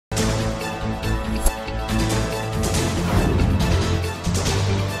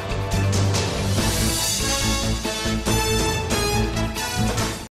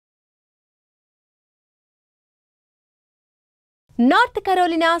North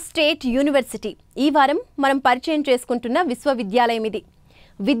Carolina state university ఈ వారం మనం పరిచయం చేసుకుంటున్న విశ్వవిద్యాలయం ఇది.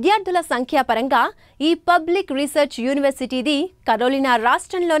 విద్యార్థుల సంఖ్య పరంగా ఈ పబ్లిక్ రీసెర్చ్ యూనివర్సిటీది కరోలినా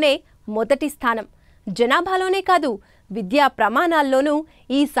రాష్ట్రంలోనే మొదటి స్థానం. జనాభాలోనే కాదు, విద్యా ప్రమాణాల్లోనూ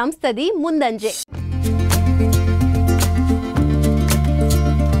ఈ సంస్థది ముందంజే.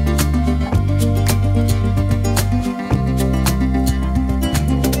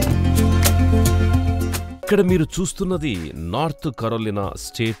 ఇక్కడ మీరు చూస్తున్నది నార్త్ కరోలినా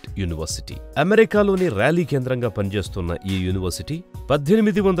స్టేట్ యూనివర్సిటీ. అమెరికాలోని ర్యాలీ కేంద్రంగా పనిచేస్తున్న ఈ యూనివర్సిటీ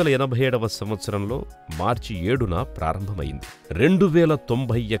 1887వ సంవత్సరంలో మార్చి 7న ప్రారంభమైంది.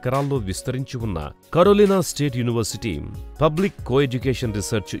 2090 ఎకరాల్లో విస్తరించి ఉన్న Carolina state university public coeducation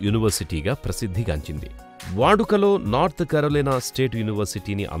research యూనివర్సిటీగా ప్రసిద్ధిగాంచింది. వాడుకలో నార్త్ కరోలినా స్టేట్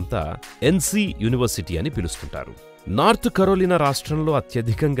యూనివర్సిటీని అంతా ఎన్సీ యూనివర్సిటీ అని పిలుస్తుంటారు. నార్త్ కరోలినా రాష్ట్రంలో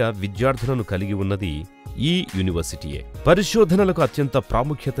అత్యధికంగా విద్యార్థులను కలిగి ఉన్నది ఈ యూనివర్సిటీయే. పరిశోధనలకు అత్యంత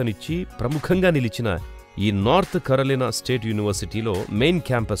ప్రాముఖ్యతనిచ్చి ప్రముఖంగా నిలిచిన ఈ నార్త్ కరోలినా స్టేట్ యూనివర్సిటీలో మెయిన్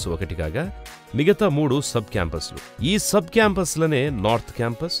క్యాంపస్ ఒకటి కాగా మిగతా 3 సబ్ క్యాంపస్లు. ఈ sub క్యాంపస్లనే north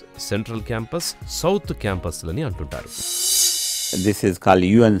campus, central campus, south క్యాంపస్లని అంటుంటారు. This is called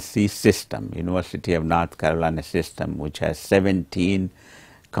UNC system, University of North Carolina system, which has 17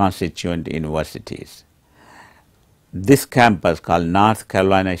 constituent universities. This campus called North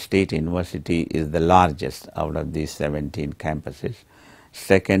Carolina State University is the largest out of these 17 campuses.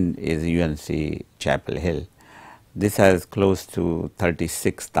 Second is UNC Chapel Hill. This has close to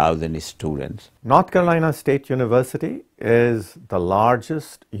 36,000 students. North Carolina State University is the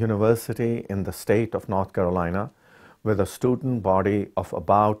largest university in the state of North Carolina with a student body of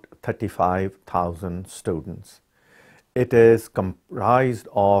about 35,000 students. It is comprised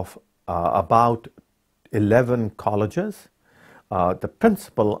of about 11 colleges, the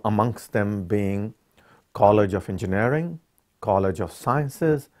principal amongst them being College of Engineering, College of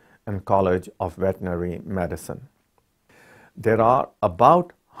Sciences, and College of Veterinary Medicine. There are about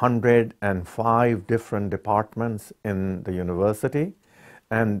 105 different departments in the university,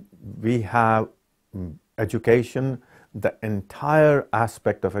 and we have education, the entire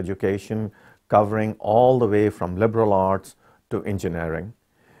aspect of education, covering all the way from liberal arts to engineering.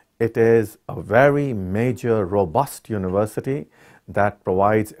 It is a very major, robust university that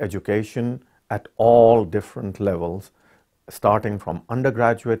provides education at all different levels, starting from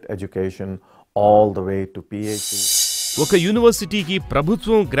undergraduate education all the way to PhD. ఒక యూనివర్సిటీకి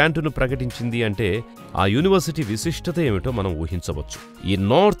ప్రభుత్వం గ్రాంటును ప్రకటించింది అంటే ఆ university విశిష్టత ఏమిటో మనం ఊహించవచ్చు. ఈ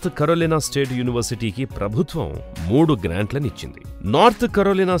నార్త్ కరోలినా స్టేట్ యూనివర్సిటీకి ప్రభుత్వం 3 గ్రాంట్లను ఇచ్చింది. North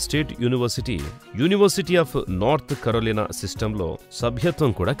Carolina state university university of north Carolina సిస్టంలో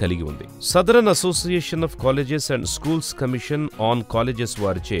సభ్యత్వం కూడా కలిగి ఉంది. Southern association of colleges and schools commission on colleges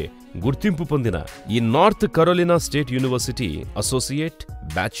వారిచే గుర్తింపు పొందిన ఈ north Carolina state university associate,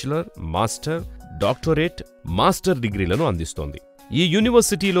 bachelor, master, doctorate, master డిగ్రీలను అందిస్తోంది. ఈ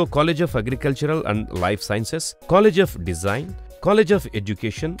యూనివర్సిటీలో college of agricultural and life sciences, college of design, college of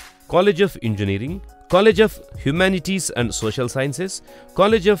education, college of engineering, college of humanities and social sciences,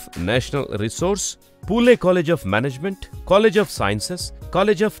 college of national resource, Phule college of management, college of sciences,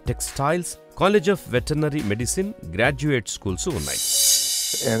 college of textiles, college of veterinary medicine graduate schools ఉన్నాయి.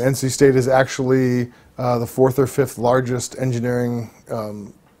 And NC State is actually the 4th or 5th largest engineering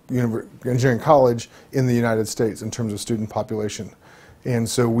college in the United States in terms of student population. And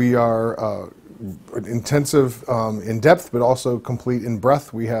so we are intensive in depth, but also complete in breadth.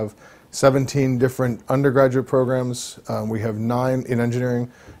 We have 17 different undergraduate programs. We have 9 in engineering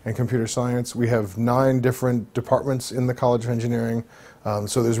and computer science. We have 9 different departments in the College of Engineering.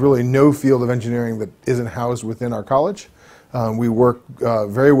 So there's really no field of engineering that isn't housed within our college. We work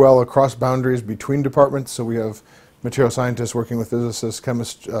very well across boundaries between departments. So we have material scientists working with physicists,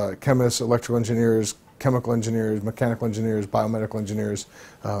 chemists, electrical engineers, chemical engineers, mechanical engineers, biomedical engineers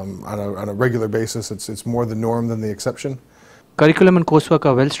on a regular basis. It's more the norm than the exception. Curriculum and coursework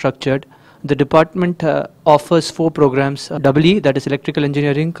are well structured. The department offers 4 programs, EE, that is Electrical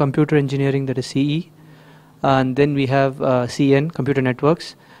Engineering, Computer Engineering, that is CE, and then we have CN, Computer Networks,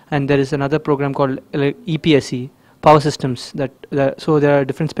 and there is another program called EPSE, Power Systems. So there are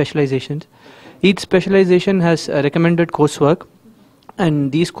different specializations. Each specialization has recommended coursework, and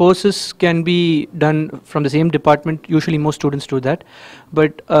these courses can be done from the same department. Usually most students do that,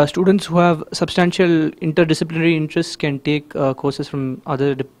 but students who have substantial interdisciplinary interests can take courses from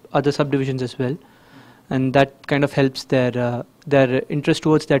other subdivisions as well, and that kind of helps their interest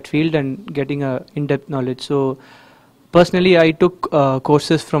towards that field and getting a in-depth knowledge. So personally, I took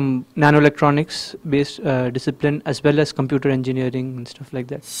courses from nanoelectronics based discipline as well as computer engineering and stuff like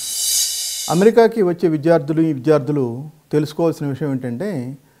that. అమెరికాకి వచ్చే విద్యార్థులు తెలుసుకోవాల్సిన విషయం ఏంటంటే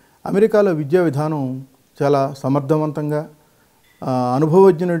అమెరికాలో విద్యా విధానం చాలా సమర్థవంతంగా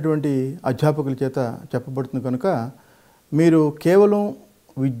అనుభవజ్ఞునటువంటి అధ్యాపకుల చేత చెప్పబడుతుంది కనుక మీరు కేవలం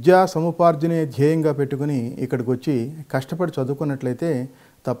విద్యా సముపార్జనే ధ్యేయంగా పెట్టుకుని ఇక్కడికి వచ్చి కష్టపడి చదువుకున్నట్లయితే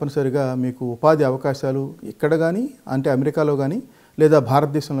తప్పనిసరిగా మీకు ఉపాధి అవకాశాలు ఇక్కడ కానీ అంటే అమెరికాలో కానీ లేదా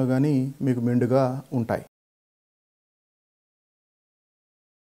భారతదేశంలో కానీ మీకు మెండుగా ఉంటాయి.